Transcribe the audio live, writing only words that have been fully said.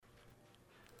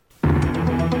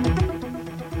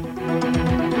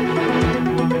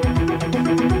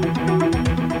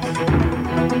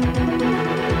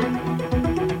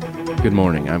Good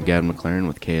morning, I'm Gavin McLaren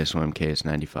with KSOM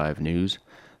KS95 News.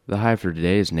 The high for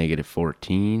today is negative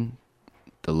 14.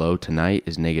 The low tonight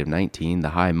is negative 19. The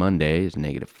high Monday is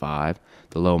negative 5.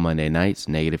 The low Monday night is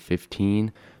negative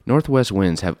 15. Northwest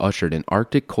winds have ushered in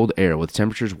Arctic cold air with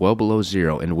temperatures well below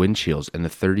zero and wind chills in the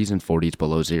 30s and 40s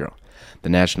below zero. The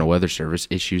National Weather Service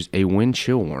issues a wind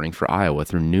chill warning for Iowa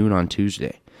through noon on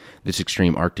Tuesday. This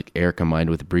extreme Arctic air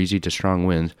combined with breezy to strong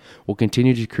winds will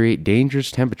continue to create dangerous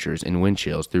temperatures and wind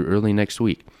chills through early next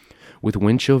week, with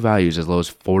wind chill values as low as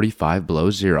 45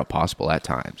 below zero possible at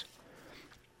times.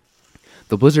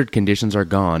 The blizzard conditions are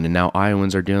gone, and now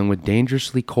Iowans are dealing with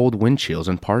dangerously cold wind chills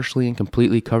and partially and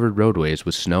completely covered roadways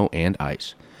with snow and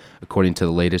ice. According to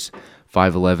the latest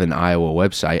 511 Iowa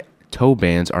website, tow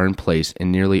bans are in place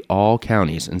in nearly all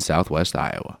counties in southwest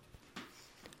Iowa.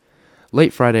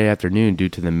 Late Friday afternoon, due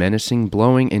to the menacing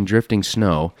blowing and drifting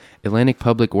snow, Atlantic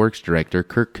Public Works Director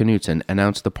Kirk Knutson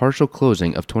announced the partial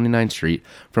closing of 29th Street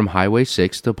from Highway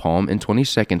 6 to Palm and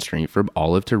 22nd Street from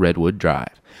Olive to Redwood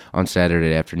Drive. On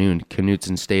Saturday afternoon,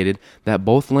 Knutson stated that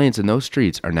both lanes in those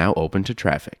streets are now open to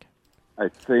traffic. I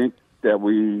think that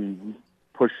we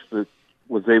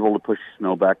was able to push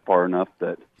snow back far enough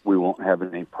that we won't have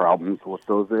any problems with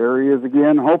those areas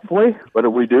again, hopefully. But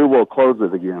if we do, we'll close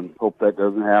it again. Hope that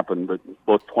doesn't happen, but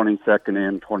both 22nd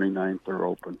and 29th are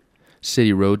open.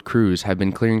 City road crews have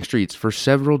been clearing streets for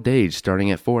several days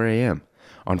starting at 4 a.m.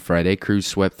 On Friday, crews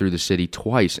swept through the city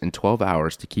twice in 12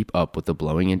 hours to keep up with the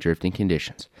blowing and drifting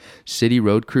conditions. City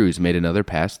road crews made another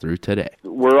pass through today.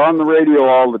 We're on the radio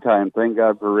all the time. Thank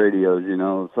God for radios. You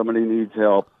know, if somebody needs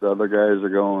help, the other guys are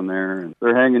going there, and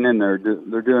they're hanging in there.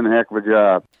 They're doing a heck of a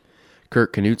job.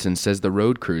 Kirk Knutson says the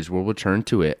road crews will return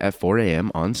to it at 4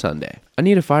 a.m. on Sunday.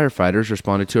 Anita firefighters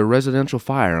responded to a residential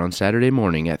fire on Saturday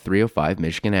morning at 305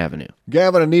 Michigan Avenue.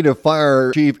 Gavin Anita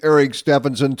Fire Chief Eric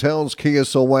Stephenson tells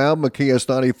KSOM,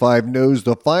 KS95 News,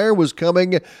 the fire was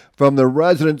coming from the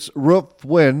residents' roof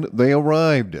when they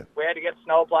arrived. We had to get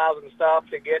snowplows and stuff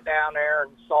to get down there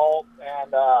and salt,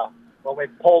 and when we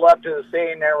pulled up to the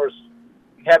scene, there was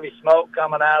heavy smoke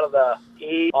coming out of the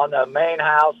heat on the main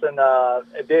house and the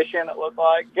addition, it looked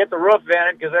like. Get the roof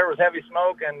vented because there was heavy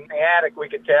smoke in the attic, we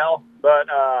could tell. But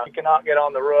you cannot get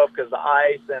on the roof because the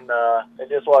ice, and it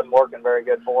just wasn't working very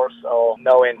good for us. So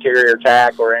no interior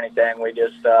tack or anything. We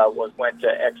just went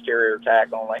to exterior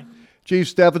tack only. Chief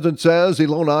Stephenson says the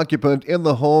lone occupant in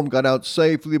the home got out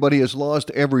safely, but he has lost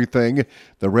everything.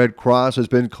 The Red Cross has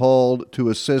been called to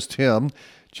assist him.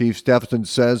 Chief Stephenson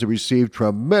says he received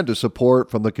tremendous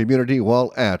support from the community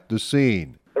while at the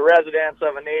scene. The residents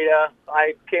of Anita,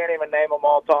 I can't even name them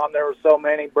all, Tom. There were so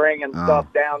many bringing stuff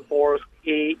down for us,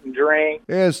 eat and drink.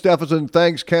 And Stephenson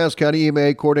thanks Cass County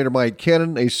EMA Coordinator Mike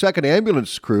Cannon, a second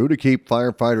ambulance crew to keep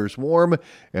firefighters warm,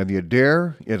 and the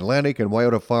Adair, Atlantic, and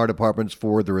Wyoto Fire Departments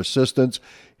for their assistance.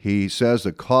 He says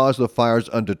the cause of the fire is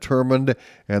undetermined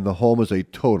and the home is a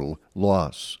total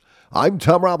loss. I'm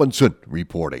Tom Robinson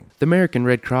reporting. The American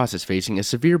Red Cross is facing a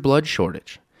severe blood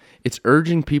shortage. It's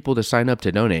urging people to sign up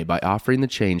to donate by offering the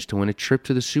change to win a trip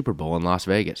to the Super Bowl in Las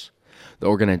Vegas. The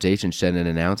organization said in an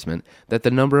announcement that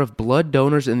the number of blood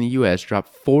donors in the U.S.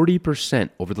 dropped 40%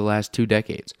 over the last 2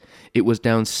 decades. It was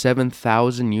down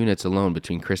 7,000 units alone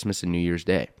between Christmas and New Year's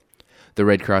Day. The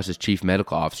Red Cross's chief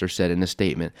medical officer said in a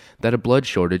statement that a blood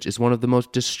shortage is one of the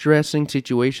most distressing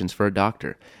situations for a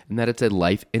doctor and that it's a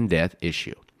life and death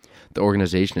issue. The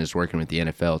organization is working with the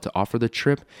NFL to offer the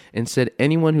trip and said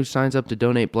anyone who signs up to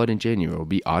donate blood in January will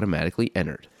be automatically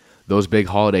entered. Those big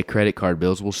holiday credit card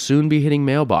bills will soon be hitting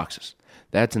mailboxes.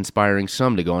 That's inspiring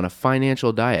some to go on a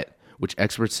financial diet, which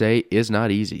experts say is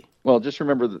not easy. Well, just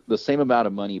remember the same amount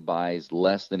of money buys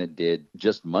less than it did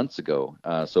just months ago.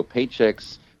 So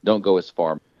paychecks don't go as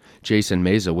far. Jason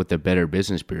Meza with the Better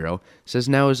Business Bureau says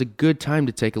now is a good time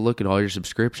to take a look at all your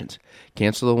subscriptions.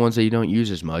 Cancel the ones that you don't use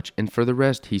as much, and for the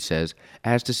rest, he says,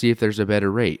 ask to see if there's a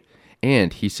better rate.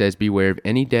 And he says beware of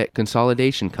any debt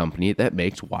consolidation company that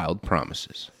makes wild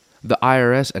promises. The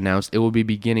IRS announced it will be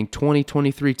beginning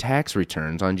 2023 tax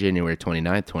returns on January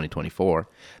 29, 2024.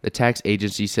 The tax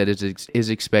agency said it is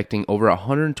expecting over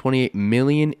 128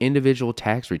 million individual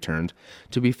tax returns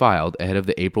to be filed ahead of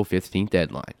the April 15th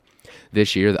deadline.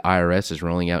 This year, the IRS is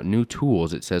rolling out new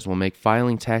tools it says will make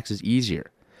filing taxes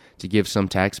easier. To give some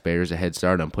taxpayers a head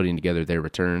start on putting together their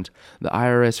returns, the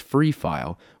IRS Free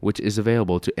File, which is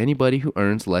available to anybody who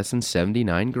earns less than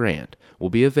 $79,000, will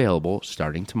be available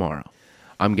starting tomorrow.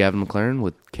 I'm Gavin McLaren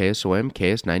with KSOM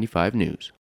KS95 News.